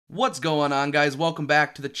What's going on, guys? Welcome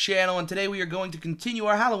back to the channel, and today we are going to continue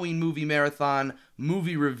our Halloween movie marathon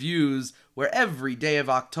movie reviews, where every day of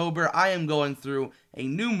October I am going through a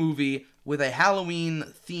new movie with a Halloween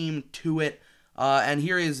theme to it. And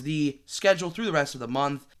here is the schedule through the rest of the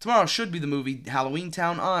month. Tomorrow should be the movie Halloween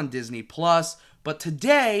Town on Disney+, but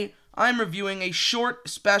today I'm reviewing a short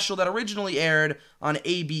special that originally aired on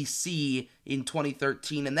ABC in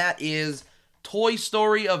 2013, and that is Toy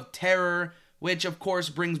Story of Terror, which of course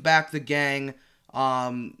brings back the gang.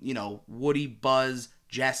 Woody, Buzz,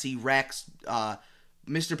 Jesse, Rex,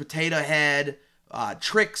 Mr. Potato Head,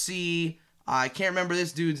 Trixie. I can't remember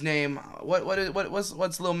this dude's name.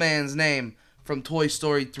 What's little man's name from Toy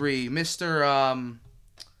Story 3? Mr.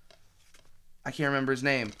 I can't remember his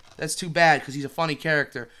name. That's too bad because he's a funny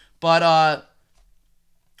character. But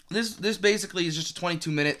this basically is just a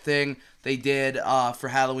 22-minute thing they did for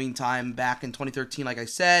Halloween time back in 2013, like I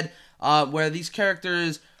said, where these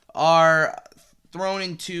characters are thrown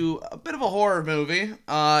into a bit of a horror movie,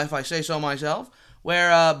 if I say so myself,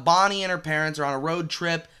 where Bonnie and her parents are on a road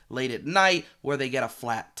trip late at night where they get a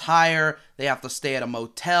flat tire. They have to stay at a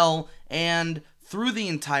motel, and through the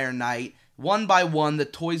entire night, one by one, the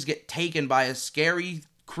toys get taken by a scary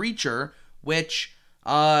creature, which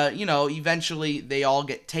eventually they all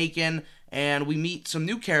get taken, and we meet some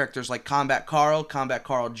new characters like Combat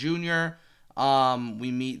Carl Jr.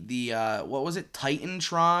 We meet the, what was it,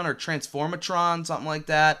 Titantron or Transformatron, something like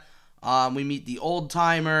that. We meet the Old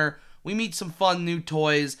Timer. We meet some fun new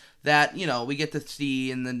toys that, we get to see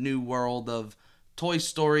in the new world of Toy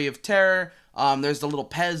Story of Terror. There's the little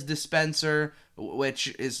Pez dispenser,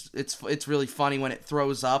 which is, it's really funny when it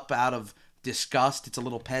throws up out of disgust. It's a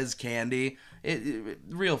little Pez candy.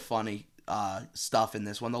 Real funny stuff in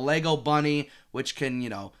this one. The Lego Bunny, which can,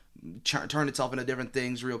 turn itself into different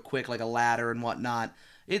things real quick, like a ladder and whatnot.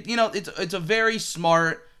 It's a very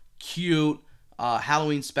smart, cute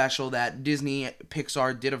Halloween special that Disney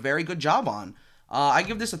Pixar did a very good job on. I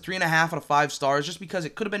give this a 3.5 out of 5 stars, just because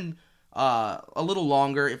it could have been a little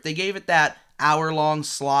longer. If they gave it that hour-long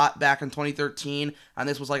slot back in 2013, and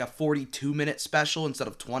this was like a 42-minute special instead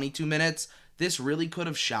of 22 minutes, this really could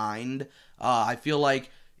have shined. I feel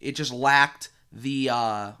like it just lacked the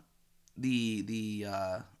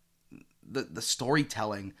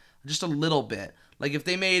storytelling just a little bit. Like, if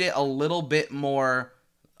they made it a little bit more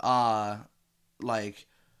like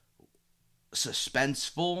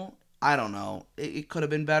suspenseful, I don't know, it could have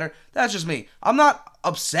been better. That's just me. I'm not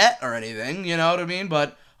upset or anything, you know what I mean?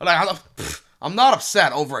 But like, I'm not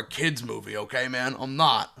upset over a kids movie, okay, man? I'm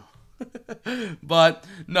not. But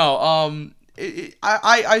no,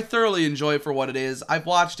 I thoroughly enjoy it for what it is. I've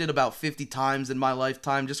watched it about 50 times in my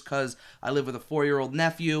lifetime, just because I live with a 4-year-old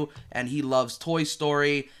nephew, and he loves Toy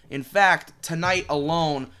Story. In fact, tonight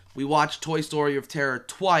alone, we watched Toy Story of Terror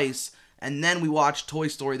twice, and then we watched Toy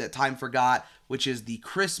Story That Time Forgot, which is the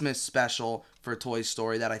Christmas special for Toy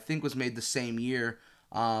Story that I think was made the same year.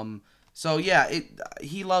 So yeah,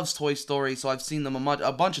 he loves Toy Story, so I've seen them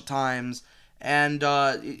a bunch of times, and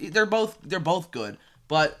they're both good.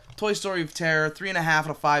 But Toy Story of Terror, 3.5 out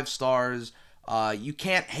of 5 stars. You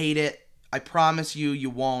can't hate it. I promise you, you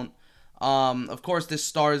won't. Of course, this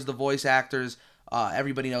stars the voice actors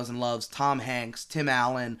everybody knows and loves: Tom Hanks, Tim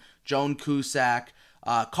Allen, Joan Cusack.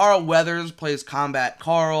 Carl Weathers plays Combat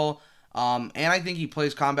Carl, and I think he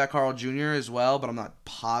plays Combat Carl Jr. as well, but I'm not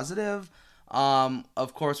positive.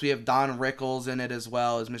 Of course, we have Don Rickles in it as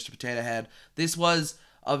well as Mr. Potato Head. This was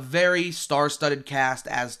a very star-studded cast,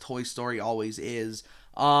 as Toy Story always is.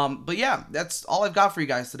 But yeah, that's all I've got for you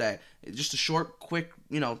guys today. Just a short, quick,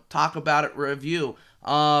 talk about it review.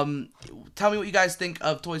 Tell me what you guys think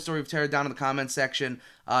of Toy Story of Terror down in the comments section.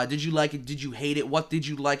 Did you like it? Did you hate it? What did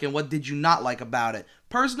you like and what did you not like about it?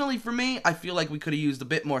 Personally, for me, I feel like we could have used a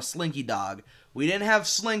bit more Slinky Dog. We didn't have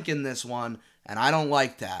Slink in this one, and I don't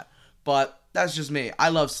like that. But that's just me. I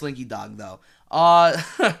love Slinky Dog, though.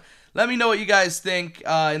 Let me know what you guys think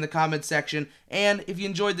in the comments section. And if you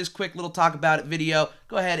enjoyed this quick little talk about it video,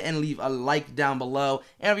 go ahead and leave a like down below.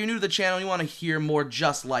 And if you're new to the channel and you want to hear more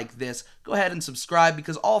just like this, go ahead and subscribe,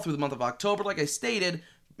 because all through the month of October, like I stated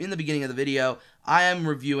in the beginning of the video, I am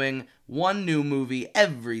reviewing one new movie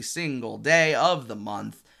every single day of the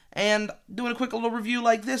month, and doing a quick little review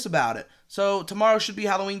like this about it. So tomorrow should be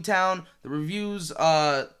Halloween Town. The reviews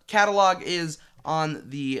catalog is on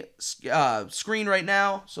the screen right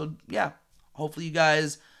now. So yeah, hopefully you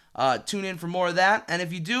guys tune in for more of that. And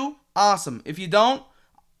if you do, awesome. If you don't,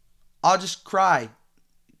 I'll just cry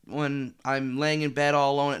when I'm laying in bed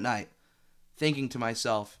all alone at night, thinking to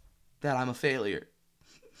myself that I'm a failure.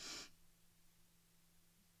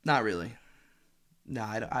 Not really. No,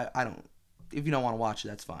 I don't. if you don't want to watch it,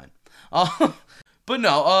 that's fine. But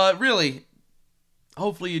no, really,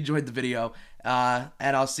 hopefully you enjoyed the video, and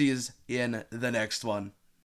I'll see you in the next one.